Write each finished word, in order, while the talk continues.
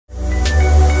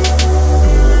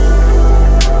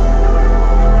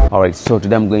Alright, so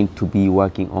today I'm going to be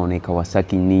working on a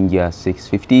Kawasaki Ninja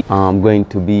 650. I'm going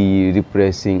to be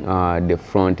replacing the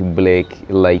front brake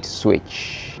light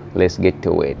switch. Let's get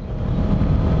to it.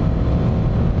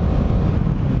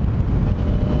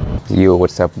 Yo,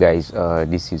 what's up guys?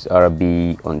 This is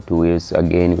RB on two wheels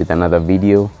again with another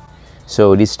video.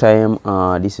 So this time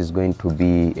this is going to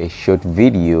be a short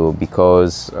video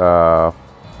because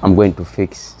I'm going to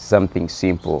fix something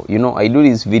simple. You know, I do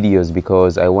these videos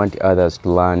because I want others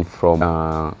to learn from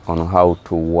on how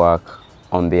to work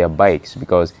on their bikes,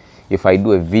 because if I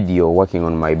do a video working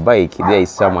on my bike, there is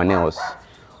someone else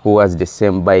who has the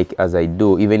same bike as I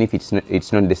do, even if it's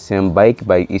not the same bike,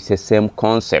 but it's the same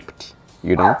concept,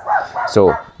 you know,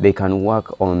 so they can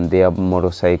work on their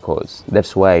motorcycles.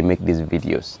 That's why I make these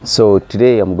videos. So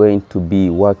today I'm going to be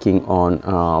working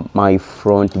on my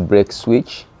front brake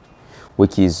switch,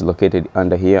 which is located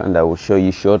under here, and I will show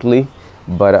you shortly.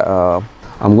 But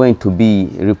I'm going to be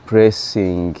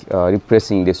replacing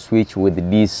the switch with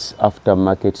this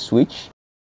aftermarket switch,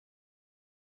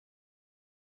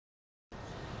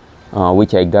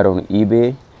 which I got on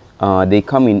eBay. They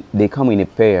come in a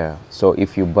pair, so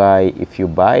if you buy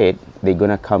it, they're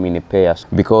gonna come in a pair.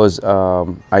 Because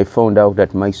I found out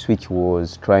that my switch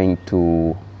was trying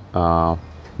to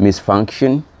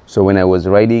misfunction. So when I was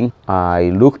riding, I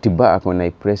looked back. When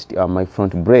I pressed my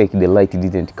front brake, the light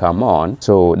didn't come on.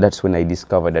 So that's when I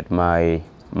discovered that my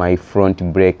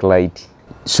front brake light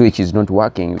switch is not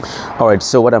working. All right,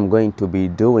 so what I'm going to be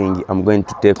doing, I'm going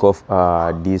to take off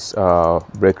this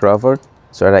brake rubber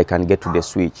so that I can get to the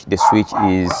switch. The switch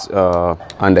is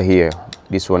under here,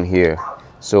 this one here.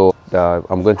 So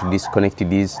I'm going to disconnect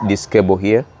this cable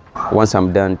here. Once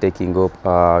I'm done taking off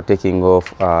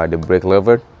the brake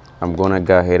lever, I'm gonna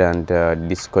go ahead and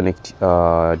disconnect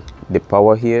the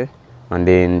power here and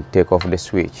then take off the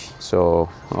switch. So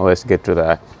let's get to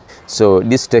that. So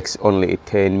this takes only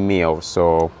 10 mil,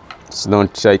 so it's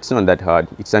not that hard.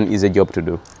 It's an easy job to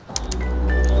do.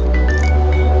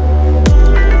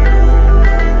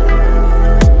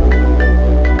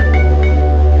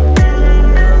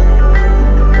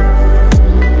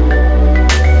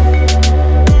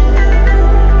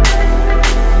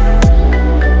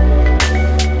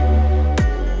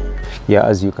 Yeah,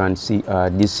 as you can see,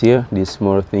 this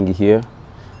small thing here,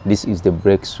 this is the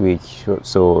brake switch.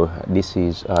 So this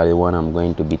is the one I'm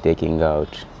going to be taking out.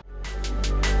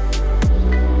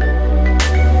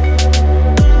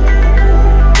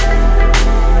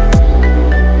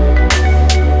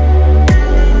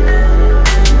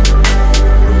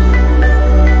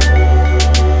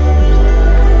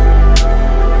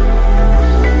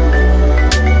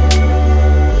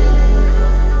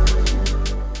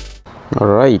 All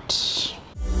right,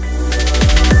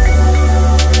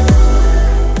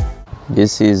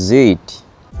 this is it.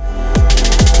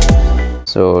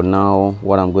 So now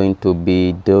what I'm going to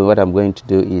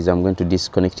do is I'm going to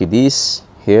disconnect this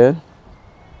here,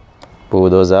 pull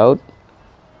those out.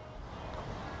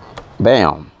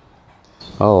 Bam.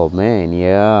 Oh man,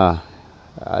 yeah,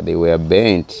 they were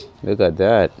bent. Look at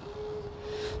that.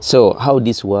 So how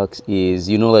this works is,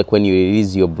 you know, like when you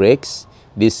release your brakes,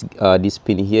 this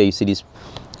pin here, you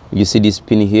see this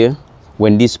pin here,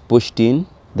 when this pushed in,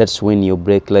 that's when your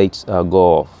brake lights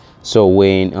go off. So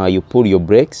when you pull your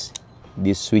brakes,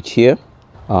 this switch here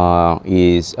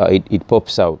it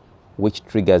pops out, which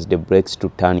triggers the brakes to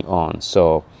turn on.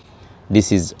 So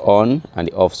this is on and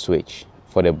off switch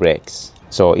for the brakes.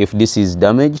 So if this is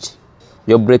damaged,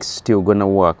 your brakes still gonna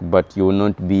work, but you will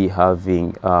not be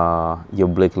having your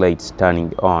brake lights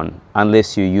turning on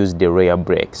unless you use the rear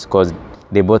brakes, because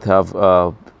they both have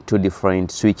two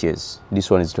different switches. This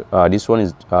one is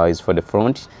for the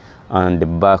front, and the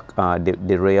back,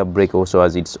 the rear brake also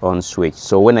has its own switch.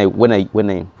 So when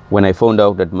I found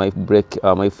out that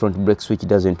my front brake switch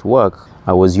doesn't work,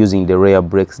 I was using the rear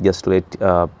brakes just to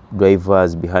let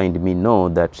drivers behind me know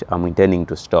that I'm intending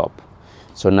to stop.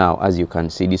 So now, as you can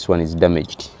see, this one is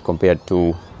damaged compared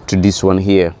to this one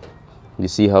here. You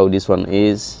see how this one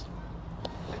is?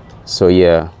 So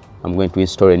yeah, I'm going to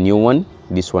install a new one,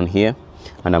 this one here,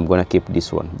 and I'm gonna keep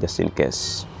this one just in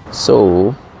case.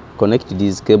 So connect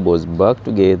these cables back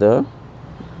together,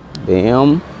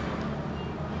 bam,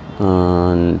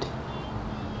 and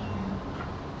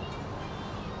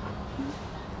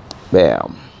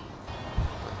bam,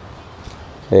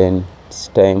 and it's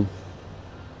time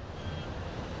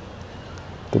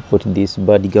to put this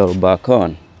bad girl back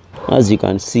on. As you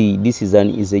can see, this is an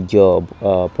easy job,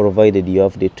 provided you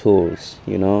have the tools.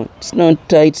 You know, it's not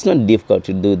difficult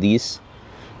to do this,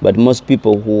 but most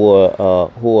people who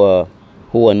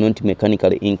are not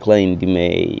mechanically inclined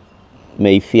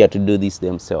may fear to do this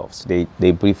themselves.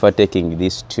 They prefer taking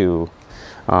this to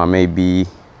maybe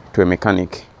to a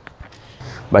mechanic.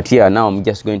 But yeah, now I'm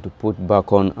just going to put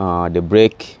back on the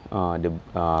brake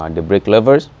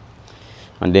levers,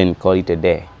 and then call it a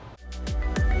day.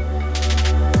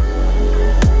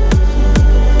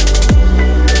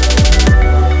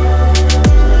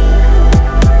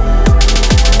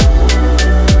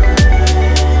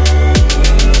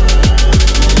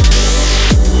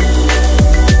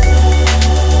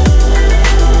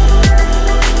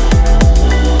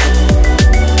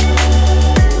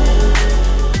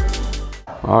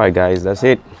 Alright guys, that's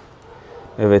it.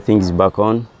 Everything is back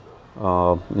on.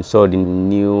 Installed in the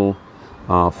new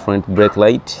front brake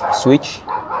light switch.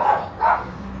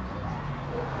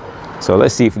 So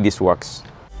let's see if this works.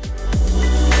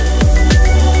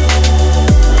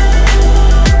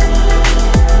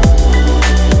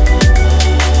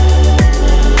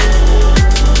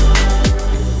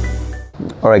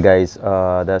 Alright guys,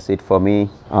 that's it for me.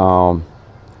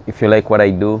 If you like what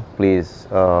I do, please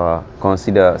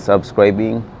consider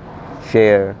subscribing,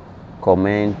 share,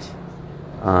 comment,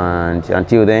 and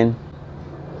until then,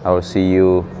 I will see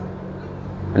you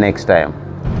next time.